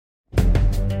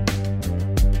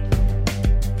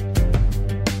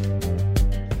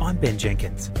Ben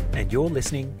Jenkins, and you're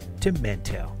listening to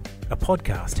Mentel, a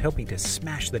podcast helping to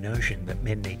smash the notion that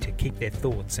men need to keep their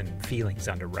thoughts and feelings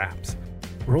under wraps.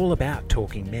 We're all about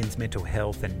talking men's mental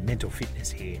health and mental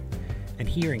fitness here, and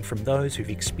hearing from those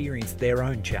who've experienced their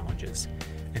own challenges,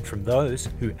 and from those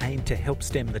who aim to help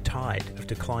stem the tide of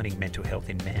declining mental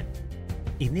health in men.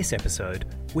 In this episode,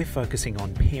 we're focusing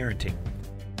on parenting.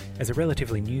 As a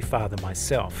relatively new father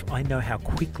myself, I know how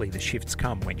quickly the shifts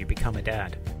come when you become a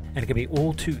dad, and it can be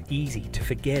all too easy to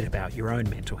forget about your own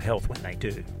mental health when they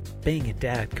do. Being a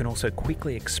dad can also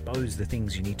quickly expose the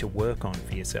things you need to work on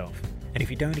for yourself, and if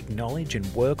you don't acknowledge and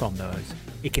work on those,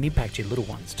 it can impact your little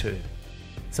ones too.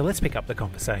 So let's pick up the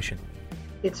conversation.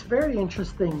 It's very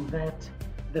interesting that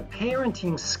the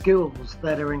parenting skills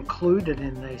that are included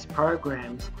in these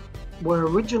programs were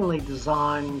originally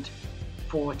designed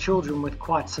for children with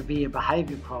quite severe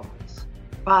behaviour problems,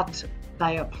 but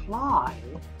they apply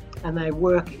and they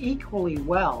work equally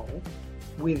well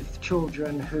with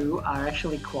children who are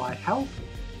actually quite healthy.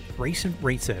 Recent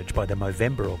research by the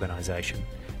Movember organisation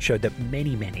showed that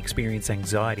many men experience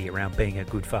anxiety around being a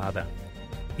good father.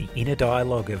 The inner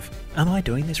dialogue of, am I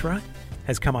doing this right?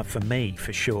 Has come up for me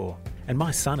for sure, and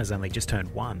my son has only just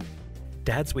turned 1.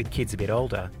 Dads with kids a bit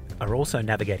older are also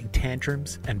navigating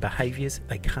tantrums and behaviours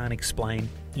they can't explain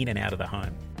in and out of the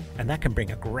home, and that can bring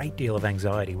a great deal of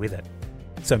anxiety with it.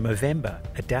 So Movember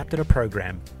adapted a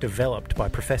program developed by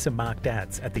Professor Mark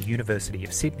Dadds at the University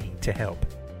of Sydney to help.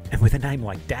 And with a name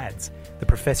like Dadds, the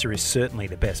professor is certainly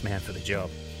the best man for the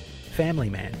job. Family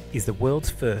Man is the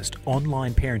world's first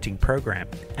online parenting program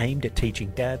aimed at teaching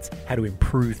dads how to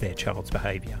improve their child's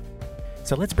behaviour.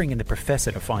 So let's bring in the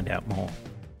professor to find out more.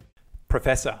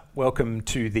 Professor, welcome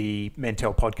to the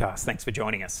Mentel podcast. Thanks for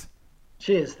joining us.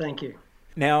 Cheers, thank you.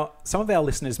 Now, some of our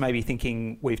listeners may be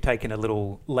thinking we've taken a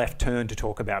little left turn to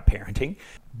talk about parenting,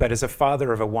 but as a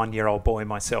father of a 1-year-old boy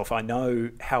myself, I know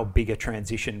how big a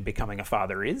transition becoming a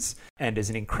father is, and as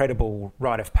an incredible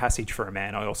rite of passage for a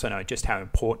man, I also know just how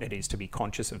important it is to be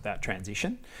conscious of that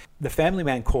transition. The Family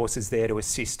Man course is there to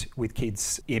assist with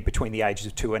kids in between the ages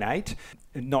of 2 and 8,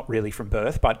 not really from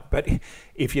birth, but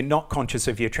if you're not conscious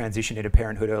of your transition into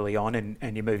parenthood early on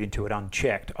and you move into it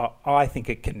unchecked, I think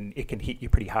it can hit you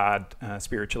pretty hard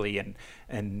spiritually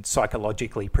and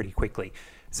psychologically pretty quickly.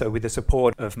 So with the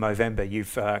support of Movember,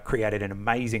 you've created an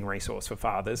amazing resource for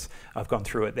fathers. I've gone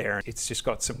through it there. It's just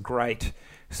got some great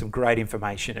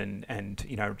information and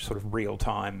sort of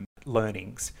real-time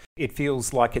learnings. It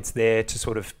feels like it's there to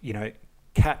sort of,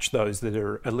 catch those that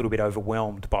are a little bit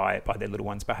overwhelmed by their little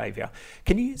one's behaviour.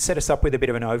 Can you set us up with a bit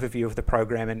of an overview of the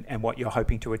program and what you're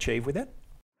hoping to achieve with it?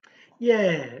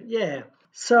 Yeah.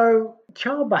 So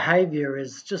child behaviour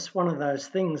is just one of those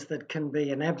things that can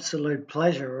be an absolute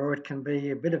pleasure or it can be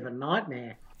a bit of a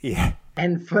nightmare. Yeah.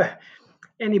 And for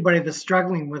anybody that's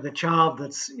struggling with a child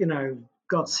that's,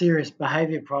 got serious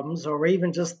behaviour problems or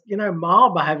even just,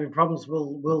 mild behaviour problems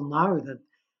will know that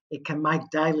it can make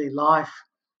daily life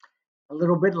a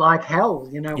little bit like hell,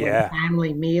 when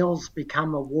family meals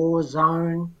become a war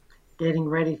zone, getting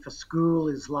ready for school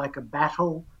is like a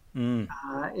battle.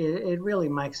 It really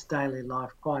makes daily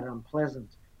life quite unpleasant.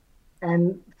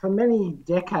 And for many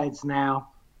decades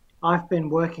now, I've been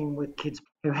working with kids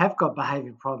who have got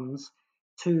behaviour problems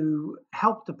to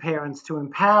help the parents to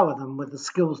empower them with the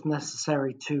skills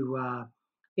necessary to,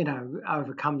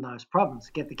 overcome those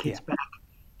problems, get the kids back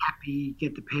happy,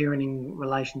 get the parenting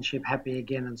relationship happy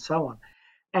again, and so on.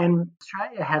 And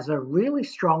Australia has a really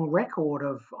strong record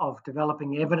of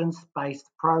developing evidence-based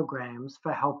programs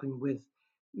for helping with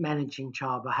managing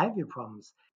child behaviour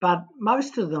problems. But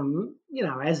most of them,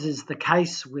 as is the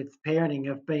case with parenting,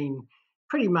 have been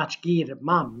pretty much geared at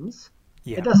mums.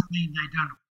 Yeah. It doesn't mean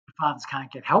the fathers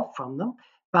can't get help from them,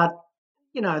 but,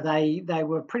 they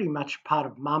were pretty much part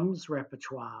of mums'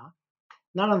 repertoire.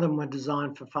 None of them were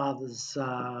designed for fathers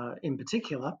in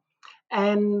particular,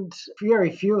 and very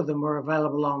few of them were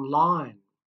available online.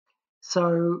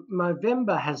 So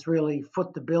Movember has really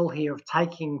foot the bill here of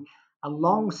taking a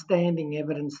long-standing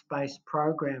evidence-based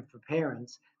program for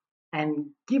parents and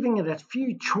giving it a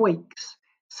few tweaks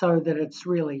so that it's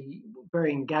really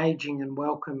very engaging and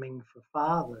welcoming for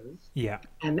fathers. Yeah.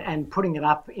 And putting it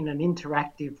up in an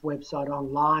interactive website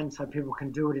online so people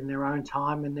can do it in their own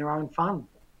time and their own fun.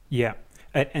 Yeah.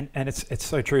 And it's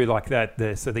so true like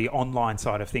that. So the online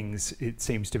side of things, it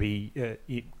seems to be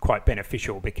quite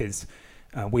beneficial because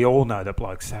we all know that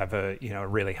blokes have a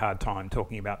really hard time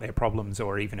talking about their problems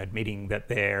or even admitting that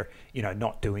they're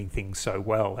not doing things so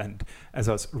well. And as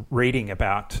I was reading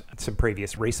about some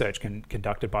previous research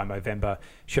conducted by Movember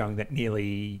showing that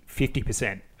nearly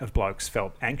 50% of blokes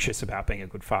felt anxious about being a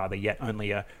good father, yet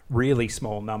only a really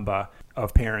small number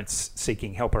of parents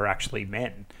seeking help are actually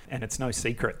men. And it's no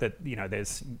secret that, you know,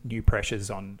 there's new pressures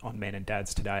on men and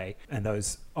dads today, and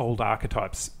those old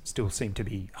archetypes still seem to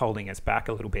be holding us back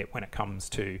a little bit when it comes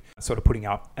to sort of putting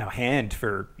up our hand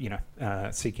for, you know,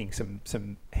 seeking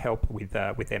some help with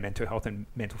their mental health and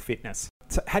mental fitness.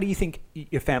 So how do you think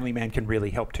your Family Man can really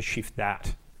help to shift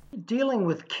that? Dealing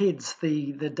with kids,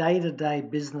 the day-to-day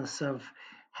business of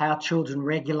how children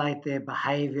regulate their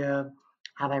behavior,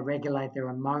 how they regulate their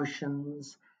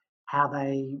emotions, how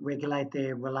they regulate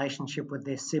their relationship with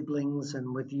their siblings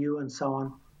and with you and so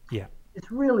on. Yeah.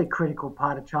 It's really critical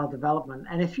part of child development.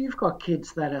 And if you've got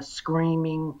kids that are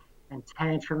screaming and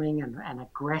tantruming and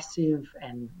aggressive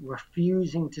and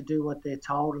refusing to do what they're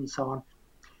told and so on,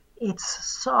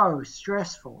 it's so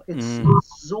stressful. It's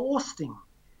exhausting.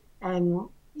 And,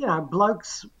 you know,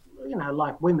 blokes, you know,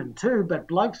 like women too, but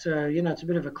blokes are, you know, it's a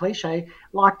bit of a cliche,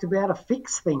 like to be able to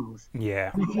fix things.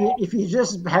 Yeah. If you're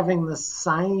just having the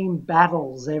same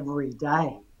battles every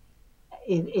day,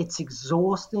 it's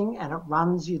exhausting and it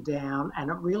runs you down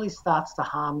and it really starts to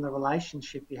harm the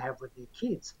relationship you have with your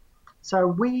kids. So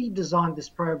we designed this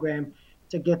program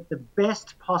to get the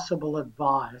best possible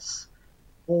advice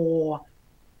for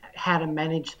how to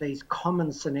manage these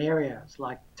common scenarios,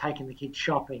 like taking the kids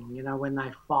shopping, you know, when they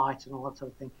fight and all that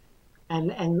sort of thing,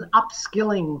 and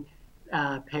upskilling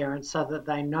parents so that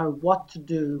they know what to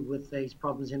do with these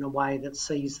problems in a way that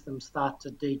sees them start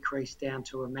to decrease down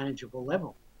to a manageable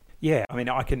level. Yeah, I mean,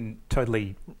 I can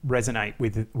totally resonate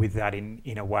with that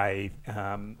in a way.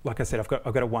 Like I said, I've got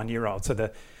a 1-year-old, so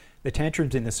the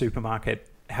tantrums in the supermarket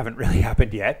haven't really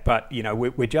happened yet, but you know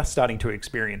we're just starting to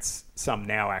experience some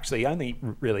now. Actually, only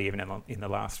really even in the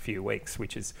last few weeks,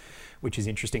 which is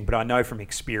interesting. But I know from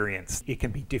experience it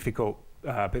can be difficult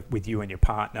with you and your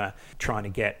partner trying to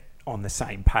get on the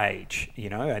same page. You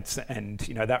know, and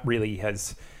you know that really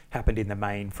has happened in the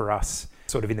main for us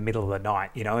sort of in the middle of the night.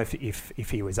 You know, if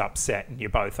he was upset and you're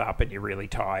both up and you're really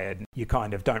tired, you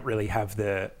kind of don't really have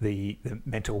the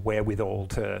mental wherewithal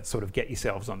to sort of get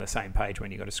yourselves on the same page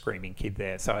when you've got a screaming kid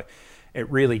there. So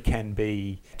it really can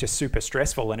be just super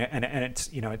stressful, and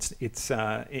it's, you know,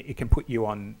 it can put you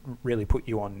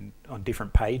on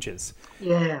different pages.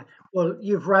 Yeah, well,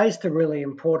 you've raised a really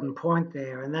important point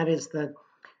there, and that is that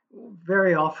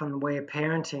very often we're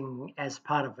parenting as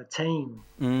part of a team.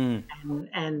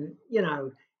 And you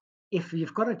know, if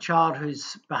you've got a child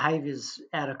whose behaviour's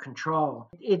out of control,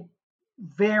 it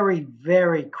very,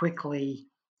 very quickly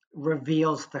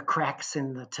reveals the cracks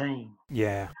in the team.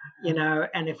 Yeah. You know,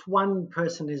 and if one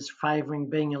person is favouring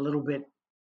being a little bit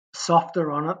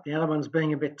softer on it, the other one's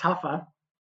being a bit tougher,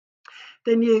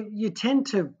 then you tend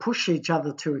to push each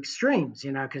other to extremes,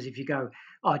 you know, because if you go,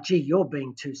 oh, gee, you're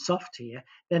being too soft here,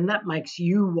 then that makes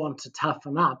you want to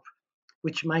toughen up,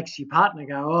 which makes your partner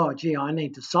go, oh, gee, I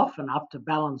need to soften up to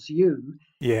balance you.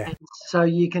 Yeah. And so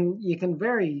you can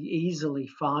very easily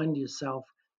find yourself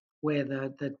where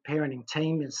the parenting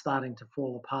team is starting to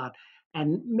fall apart.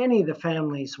 And many of the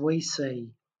families we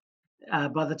see,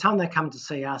 by the time they come to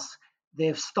see us,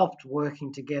 they've stopped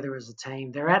working together as a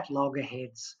team. They're at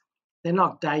loggerheads. They're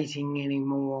not dating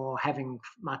anymore, having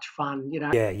much fun, you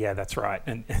know. Yeah, that's right,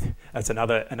 and that's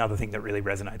another thing that really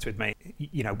resonates with me.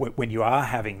 You know, when you are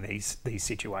having these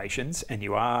situations and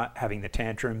you are having the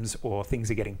tantrums or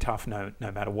things are getting tough, no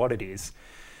matter what it is,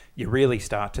 you really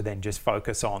start to then just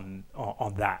focus on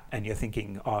that, and you're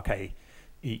thinking, oh, okay,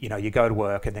 you know, you go to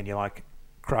work and then you're like,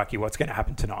 crikey, what's going to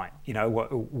happen tonight? You know,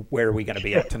 where are we going to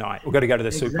be at tonight? We've got to go to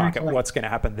the supermarket. What's going to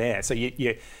happen there? So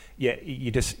you're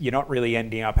not really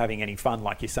ending up having any fun,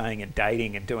 like you're saying, and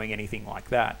dating and doing anything like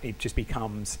that. It just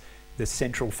becomes the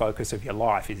central focus of your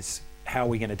life is how are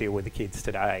we going to deal with the kids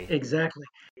today? Exactly.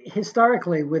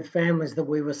 Historically, with families that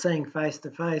we were seeing face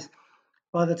to face,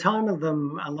 by the time of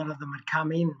them, a lot of them had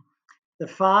come in, the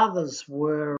fathers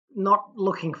were not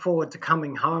looking forward to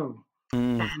coming home.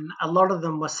 And a lot of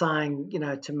them were saying, you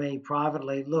know, to me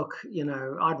privately, look, you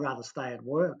know, I'd rather stay at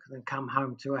work than come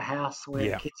home to a house where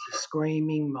the kids are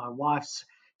screaming, my wife's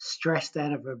stressed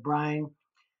out of her brain.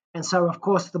 And so, of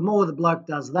course, the more the bloke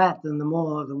does that, then the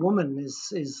more the woman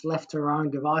is left to her own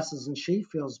devices and she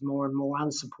feels more and more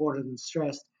unsupported and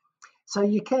stressed. So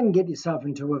you can get yourself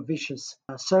into a vicious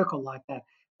circle like that.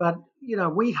 But, you know,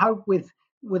 we hope with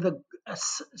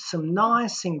some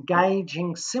nice,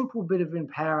 engaging, simple bit of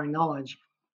empowering knowledge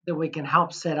that we can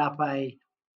help set up a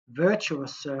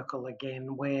virtuous circle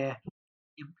again where,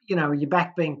 you know, you're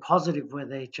back being positive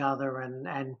with each other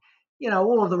and you know,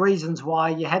 all of the reasons why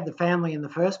you had the family in the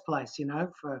first place, you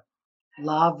know, for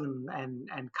love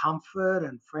and comfort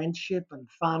and friendship and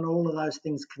fun, all of those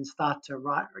things can start to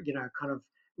kind of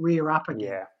rear up again.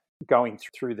 Yeah. Going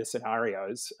through the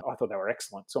scenarios, I thought they were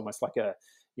excellent. It's almost like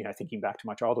thinking back to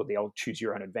my childhood, the old choose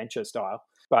your own adventure style.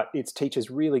 But it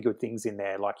teaches really good things in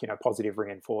there, like, positive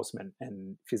reinforcement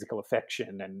and physical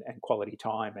affection and quality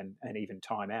time and even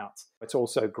timeouts. It's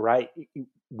also great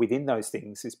within those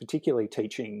things is particularly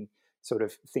teaching sort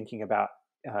of thinking about,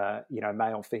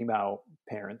 male, female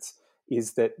parents,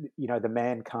 is that, the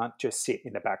man can't just sit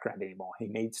in the background anymore. He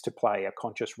needs to play a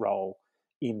conscious role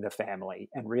in the family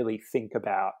and really think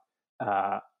about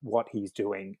what he's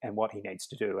doing and what he needs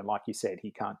to do. And like you said,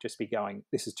 he can't just be going,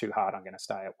 this is too hard, I'm going to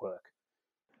stay at work.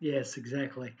 Yes,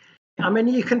 exactly. I mean,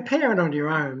 you can parent on your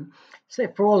own. So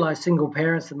for all those single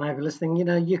parents that may be listening,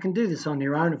 you can do this on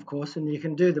your own, of course, and you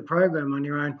can do the program on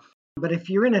your own. But if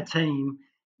you're in a team,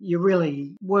 you're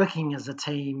really working as a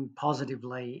team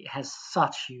positively has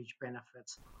such huge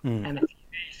benefits. And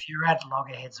if you're at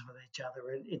loggerheads with each other,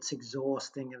 it's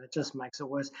exhausting and it just makes it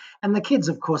worse. And the kids,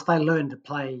 of course, they learn to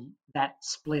play that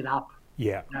split up.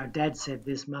 Yeah. Dad said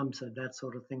this, mum said that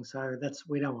sort of thing. So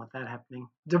we don't want that happening.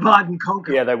 Divide and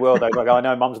conquer. Yeah, they will. They're like, oh,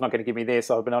 no, mum's not going to give me this.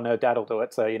 But I know dad will do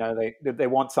it. So, they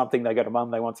want something, they go to mum.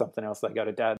 They want something else, they go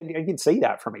to dad. And you can see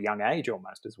that from a young age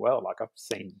almost as well. Like I've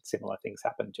seen similar things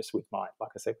happen just with like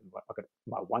I said, I've got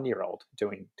my 1-year-old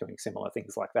doing similar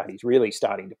things like that. He's really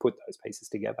starting to put those pieces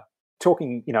together.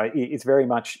 Talking, it's very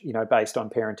much, based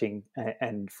on parenting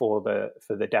and for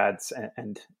the dads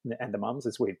and the mums,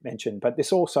 as we've mentioned. But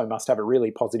this also must have a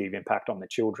really positive impact on the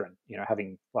children.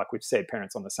 Having, like we've said,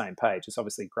 parents on the same page is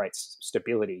obviously great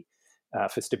stability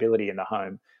for stability in the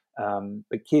home.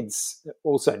 But kids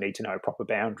also need to know proper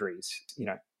boundaries.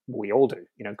 We all do.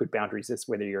 Good boundaries, is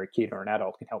whether you're a kid or an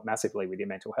adult, can help massively with your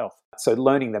mental health. So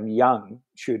learning them young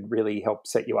should really help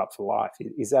set you up for life.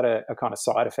 Is that a kind of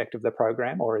side effect of the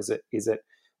program, or is it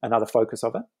another focus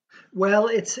of it? Well,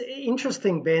 it's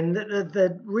interesting, Ben,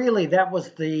 that really that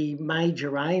was the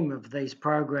major aim of these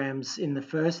programs in the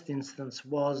first instance,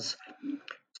 was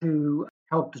to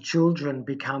help the children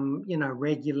become,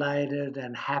 regulated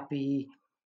and happy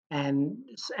and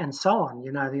so on.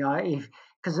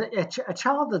 Because a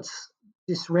child that's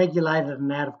dysregulated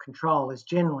and out of control is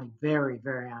generally very,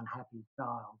 very unhappy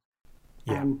child.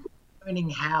 Yeah. And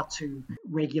learning how to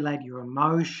regulate your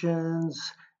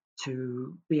emotions,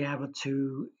 to be able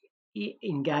to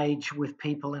engage with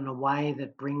people in a way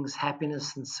that brings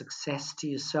happiness and success to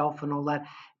yourself and all that,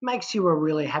 makes you a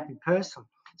really happy person.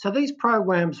 So these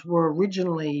programs were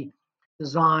originally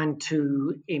designed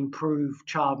to improve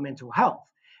child mental health.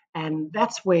 And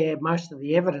that's where most of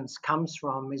the evidence comes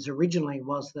from, was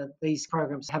that these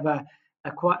programs have a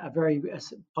very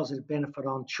positive benefit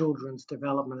on children's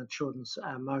development and children's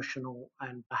emotional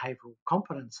and behavioural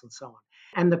competence and so on.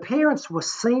 And the parents were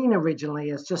seen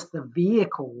originally as just the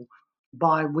vehicle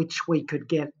by which we could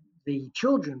get the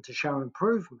children to show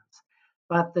improvements.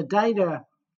 But the data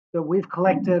that we've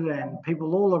collected and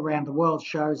people all around the world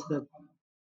shows that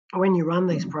when you run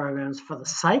these programs for the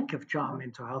sake of child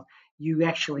mental health, you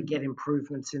actually get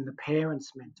improvements in the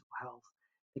parents' mental health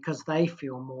because they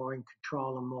feel more in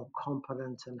control and more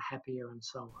competent and happier and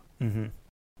so on. Mm-hmm.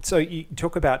 So you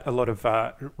talk about a lot of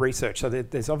research. So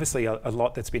there's obviously a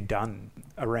lot that's been done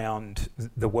around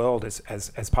the world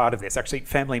as part of this. Actually,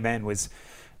 Family Man was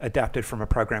adapted from a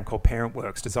program called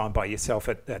ParentWorks, designed by yourself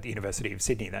at the University of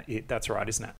Sydney. That's right,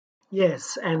 isn't it?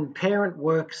 Yes, and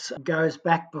ParentWorks goes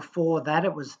back before that.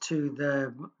 It was to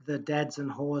the Dads and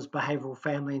Whores Behavioural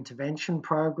Family Intervention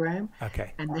Program.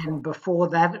 Okay. And then before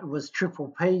that, it was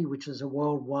Triple P, which is a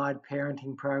worldwide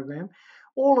parenting program.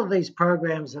 All of these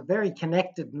programs are very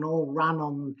connected and all run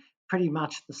on pretty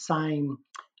much the same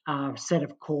set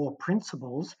of core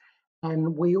principles.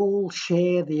 And we all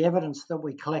share the evidence that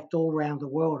we collect all around the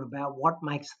world about what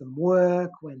makes them work,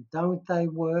 when don't they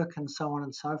work, and so on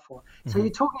and so forth. Mm-hmm. So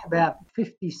you're talking about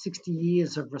 50, 60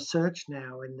 years of research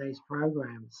now in these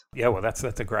programs. Yeah, well, that's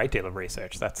a great deal of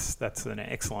research. That's an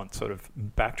excellent sort of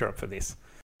backdrop for this.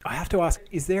 I have to ask,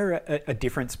 is there a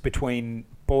difference between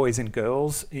boys and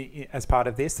girls as part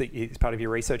of this, as part of your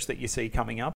research that you see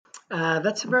coming up?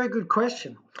 That's a very good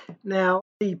question. Now,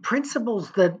 the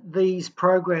principles that these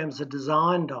programs are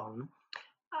designed on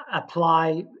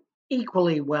apply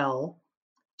equally well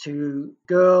to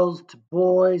girls, to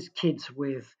boys, kids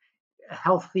with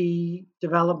healthy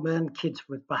development, kids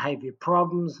with behaviour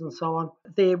problems and so on.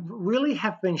 They really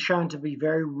have been shown to be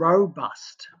very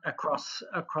robust across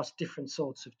different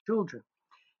sorts of children.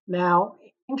 Now,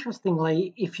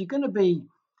 interestingly, if you're going to be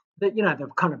the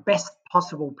kind of best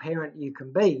possible parent you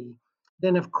can be,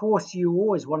 then of course you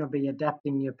always want to be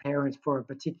adapting your parents for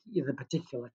the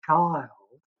particular child.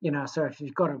 So if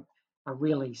you've got a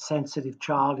really sensitive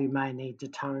child, you may need to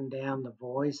tone down the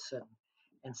voice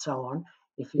and so on.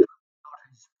 If you've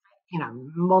got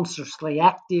monstrously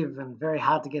active and very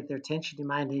hard to get their attention, you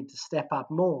may need to step up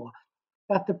more.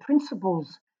 But the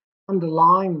principles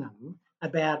underlying them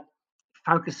about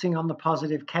focusing on the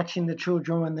positive, catching the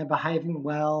children when they're behaving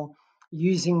well,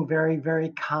 using very, very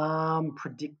calm,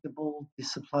 predictable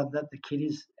discipline that the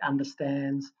kid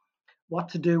understands, what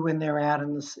to do when they're out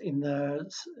in the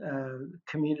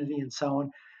community and so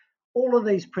on. All of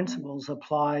these principles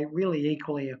apply really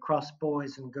equally across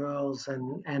boys and girls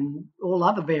and all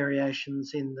other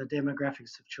variations in the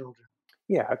demographics of children.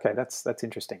 Yeah, okay, that's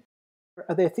interesting.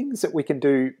 Are there things that we can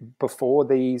do before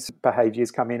these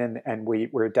behaviours come in and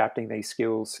we're adapting these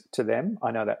skills to them?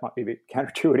 I know that might be a bit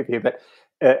counterintuitive here, but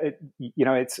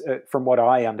it's from what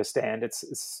I understand, it's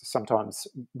sometimes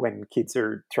when kids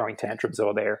are throwing tantrums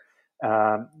or they're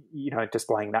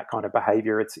displaying that kind of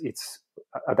behaviour, it's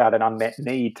about an unmet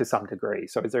need to some degree.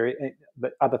 So is there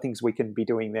other things we can be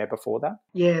doing there before that?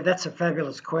 Yeah, that's a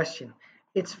fabulous question.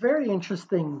 It's very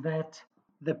interesting that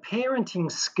the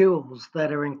parenting skills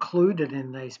that are included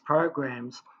in these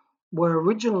programs were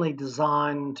originally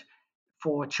designed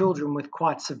for children with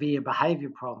quite severe behaviour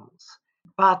problems,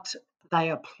 but they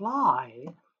apply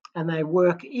and they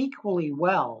work equally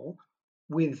well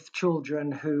with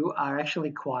children who are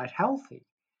actually quite healthy.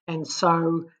 And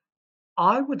so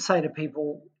I would say to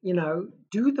people,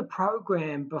 do the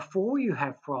program before you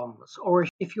have problems, or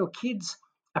if your kids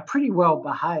are pretty well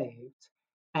behaved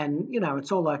and,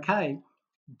 it's all okay,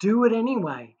 do it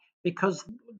anyway, because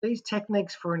these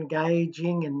techniques for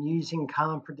engaging and using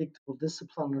calm, predictable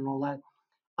discipline and all that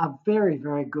are very,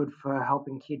 very good for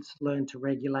helping kids learn to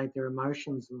regulate their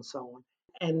emotions and so on.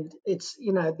 And it's,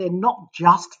 they're not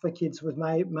just for kids with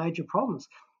major problems.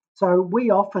 So we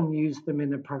often use them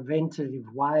in a preventative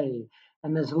way.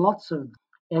 And there's lots of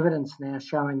evidence now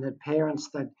showing that parents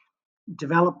that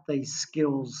develop these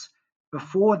skills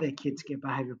before their kids get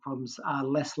behaviour problems are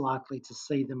less likely to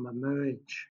see them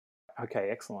emerge. Okay,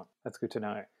 excellent. That's good to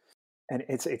know. And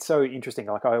it's so interesting.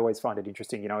 Like I always find it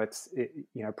interesting.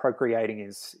 Procreating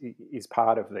is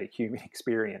part of the human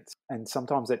experience, and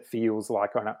sometimes it feels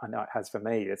like, I know it has for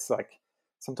me. It's like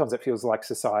sometimes it feels like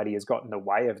society has gotten in the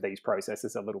way of these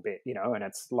processes a little bit, and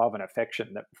it's love and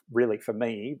affection that really, for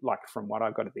me, like from what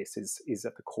I got of this, is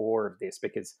at the core of this,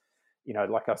 because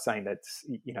like I was saying, that's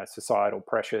societal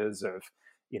pressures of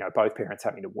both parents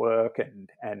having to work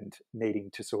and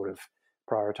needing to sort of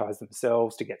prioritize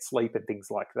themselves to get sleep and things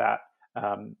like that.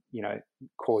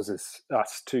 Causes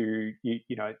us to,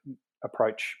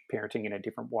 approach parenting in a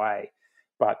different way.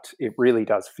 But it really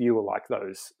does feel like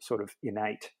those sort of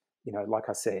innate, like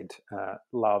I said,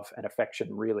 love and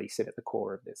affection really sit at the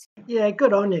core of this. Yeah,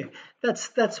 good on you.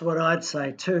 That's what I'd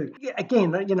say too.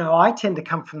 Again, I tend to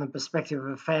come from the perspective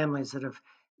of families that have,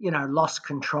 lost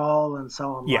control and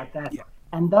so on like that. Yeah.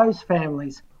 And those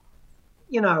families,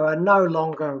 are no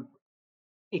longer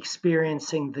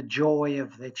experiencing the joy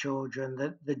of their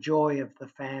children, the joy of the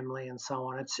family and so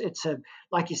on. It's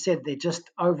like you said, they're just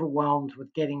overwhelmed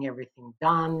with getting everything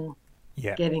done,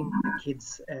 getting the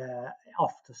kids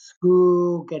off to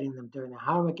school, getting them doing their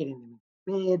homework, getting them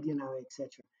in bed, etc.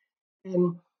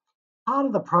 And part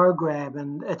of the program,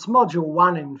 and it's module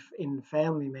 1 in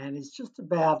Family Man, is just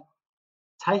about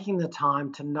taking the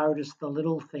time to notice the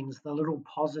little things, the little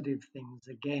positive things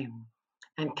again,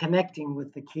 and connecting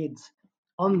with the kids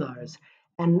on those.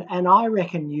 And I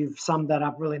reckon you've summed that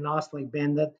up really nicely,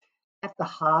 Ben, that at the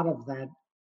heart of that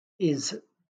is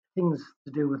things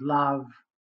to do with love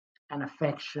and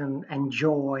affection and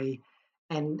joy,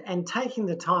 and taking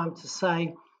the time to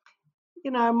say,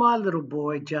 my little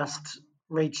boy just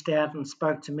reached out and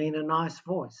spoke to me in a nice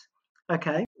voice.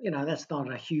 Okay, that's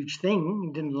not a huge thing.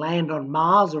 He didn't land on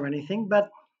Mars or anything,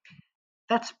 but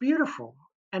that's beautiful.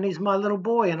 And he's my little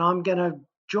boy, and I'm going to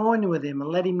join with him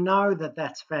and let him know that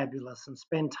that's fabulous and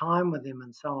spend time with him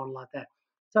and so on like that.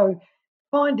 So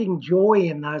finding joy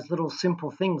in those little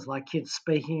simple things, like kids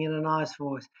speaking in a nice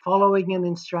voice, following an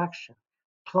instruction,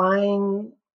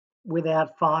 playing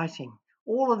without fighting,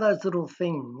 all of those little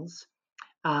things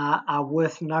are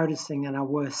worth noticing and are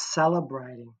worth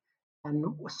celebrating. And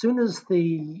as soon as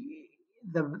the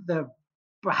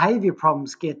behavior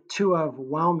problems get too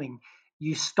overwhelming,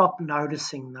 you stop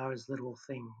noticing those little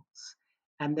things.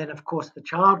 And then, of course, the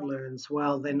child learns,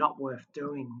 well, they're not worth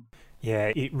doing.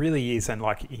 Yeah, it really is. And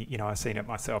like, I've seen it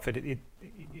myself.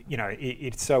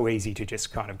 It's so easy to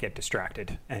just kind of get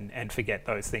distracted and forget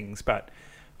those things. But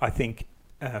I think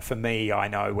for me, I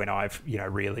know when I've,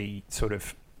 really sort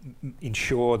of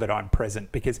ensure that I'm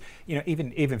present, because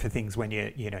even for things when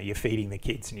you're feeding the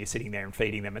kids and you're sitting there and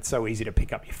feeding them, it's so easy to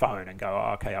pick up your phone and go,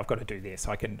 oh, okay, I've got to do this.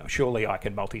 I can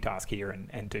multitask here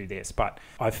and do this. But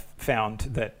I've found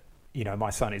that my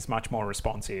son is much more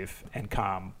responsive and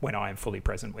calm when I am fully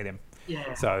present with him.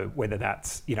 Yeah. So whether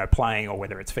that's playing or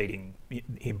whether it's feeding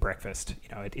him breakfast,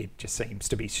 it just seems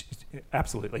to be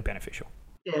absolutely beneficial.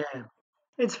 Yeah.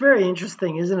 It's very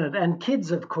interesting, isn't it? And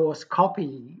kids, of course,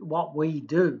 copy what we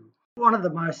do. One of the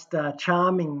most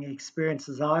charming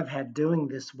experiences I've had doing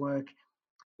this work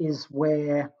is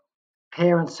where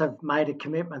parents have made a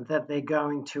commitment that they're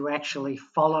going to actually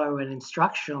follow an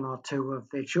instruction or two of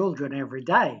their children every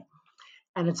day.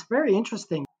 And it's very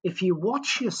interesting. If you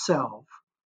watch yourself,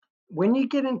 when you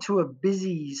get into a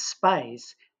busy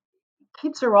space,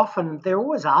 kids are they're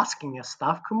always asking us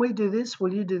stuff. Can we do this?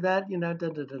 Will you do that?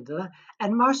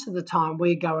 And most of the time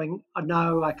we're going, oh,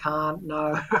 no, I can't.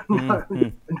 No, no.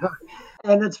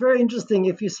 And it's very interesting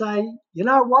if you say, you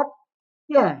know what?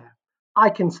 Yeah, I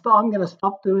can stop. I'm going to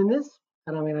stop doing this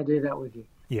and I'm going to do that with you.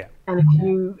 Yeah. And if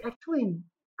you actually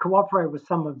cooperate with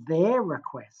some of their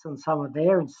requests and some of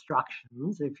their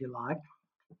instructions, if you like,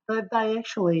 they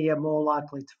actually are more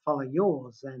likely to follow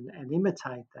yours and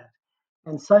imitate that.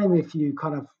 And same if you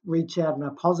kind of reach out in a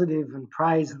positive and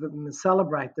praise them and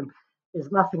celebrate them.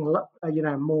 There's nothing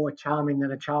more charming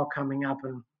than a child coming up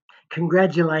and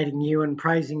congratulating you and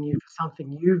praising you for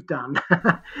something you've done.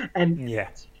 And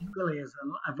it really is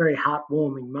a very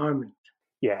heartwarming moment.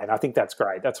 Yeah, and I think that's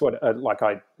great. That's what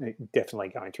I definitely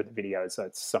going through the videos.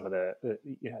 That's some of the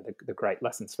great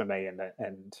lessons for me,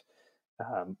 and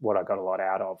what I got a lot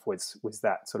out of was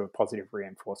that sort of positive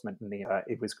reinforcement, and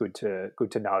it was good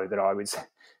to know that I was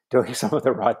doing some of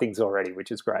the right things already,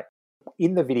 which is great.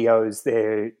 In the videos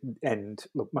there, and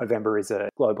look, Movember is a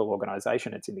global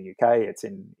organisation. It's in the UK, it's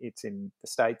in the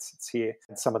States, it's here.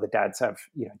 And some of the dads have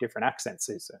different accents.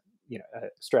 There's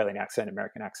Australian accent,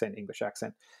 American accent, English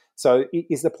accent. So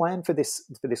is the plan for this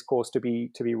course to be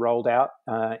rolled out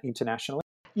internationally?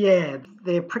 Yeah,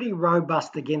 they're pretty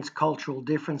robust against cultural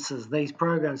differences. These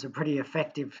programs are pretty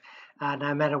effective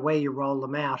no matter where you roll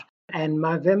them out. And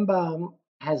Movember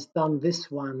has done this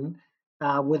one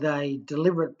with a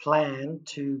deliberate plan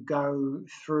to go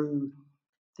through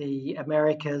the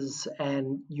Americas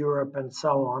and Europe and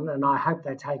so on. And I hope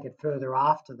they take it further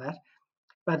after that.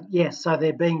 But yes, so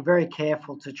they're being very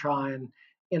careful to try and,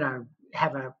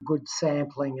 have a good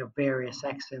sampling of various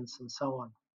accents and so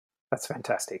on. That's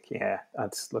fantastic. Yeah,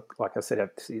 like I said,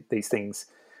 these things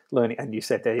learning, and you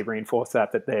said they reinforce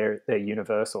that they're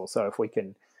universal. So if we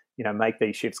can, make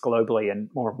these shifts globally and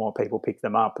more people pick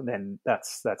them up, then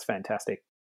that's fantastic.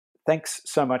 Thanks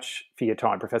so much for your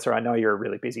time, Professor. I know you're a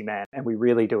really busy man, and we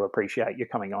really do appreciate you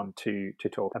coming on to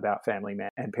talk about family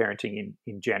and parenting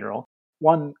in general.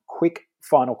 One quick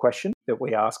final question that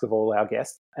we ask of all our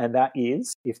guests, and that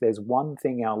is, if there's one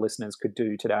thing our listeners could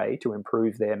do today to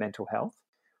improve their mental health,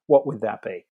 what would that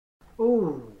be?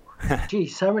 Ooh, gee,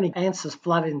 so many answers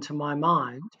flood into my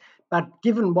mind. But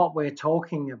given what we're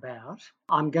talking about,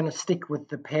 I'm going to stick with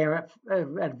the parent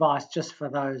advice just for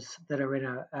those that are in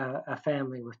a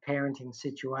family with parenting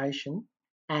situation.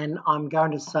 And I'm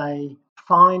going to say,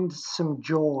 find some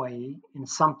joy in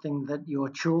something that your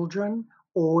children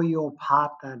or your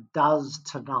partner does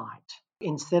tonight.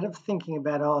 Instead of thinking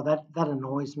about, oh, that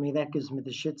annoys me, that gives me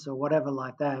the shits or whatever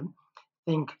like that,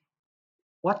 think,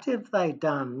 what have they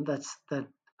done that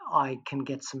I can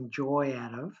get some joy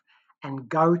out of, and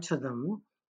go to them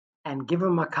and give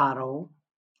them a cuddle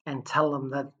and tell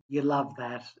them that you love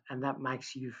that and that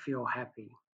makes you feel happy.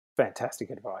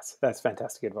 Fantastic advice. That's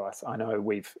fantastic advice. I know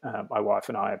we've my wife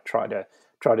and I have tried to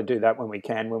do that when we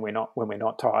can, when we're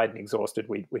not tired and exhausted.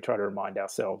 We try to remind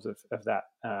ourselves of that,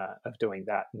 of doing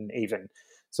that, and even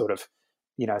sort of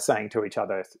saying to each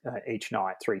other each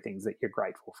night 3 things that you're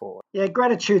grateful for. Yeah,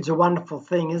 gratitude's a wonderful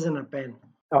thing, isn't it, Ben?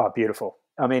 Oh, beautiful.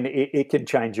 I mean, it can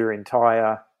change your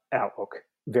entire outlook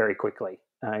very quickly.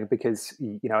 Because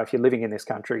if you're living in this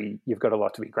country, you've got a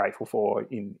lot to be grateful for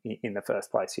in the first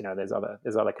place. There's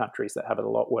other countries that have it a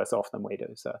lot worse off than we do.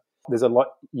 So there's a lot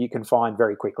you can find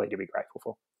very quickly to be grateful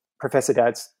for. Professor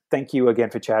Dads, thank you again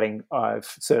for chatting.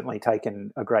 I've certainly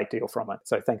taken a great deal from it.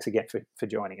 So thanks again for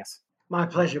joining us. My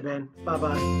pleasure, Ben.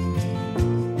 Bye-bye.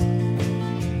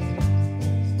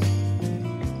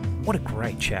 What a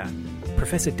great chat.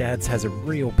 Professor Dads has a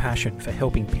real passion for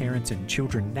helping parents and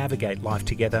children navigate life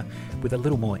together with a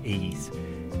little more ease.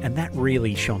 And that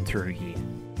really shone through here.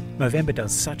 Movember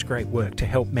does such great work to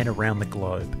help men around the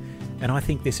globe. And I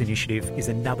think this initiative is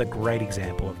another great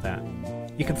example of that.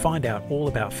 You can find out all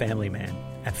about Family Man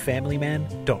at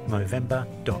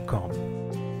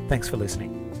familyman.movember.com. Thanks for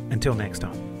listening. Until next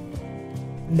time.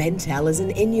 Mental is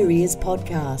an In Your Ears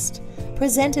podcast,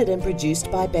 presented and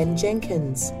produced by Ben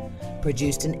Jenkins,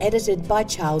 produced and edited by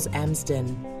Charles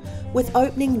Amsden, with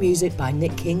opening music by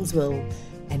Nick Kingswell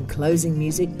and closing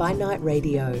music by Night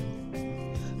Radio.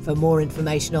 For more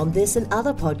information on this and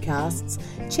other podcasts,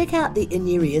 check out the In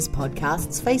Your Ears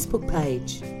Podcasts Facebook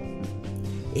page.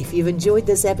 If you've enjoyed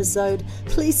this episode,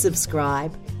 please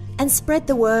subscribe and spread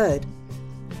the word.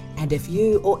 And if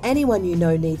you or anyone you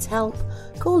know needs help,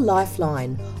 call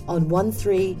Lifeline on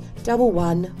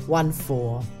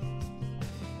 131114.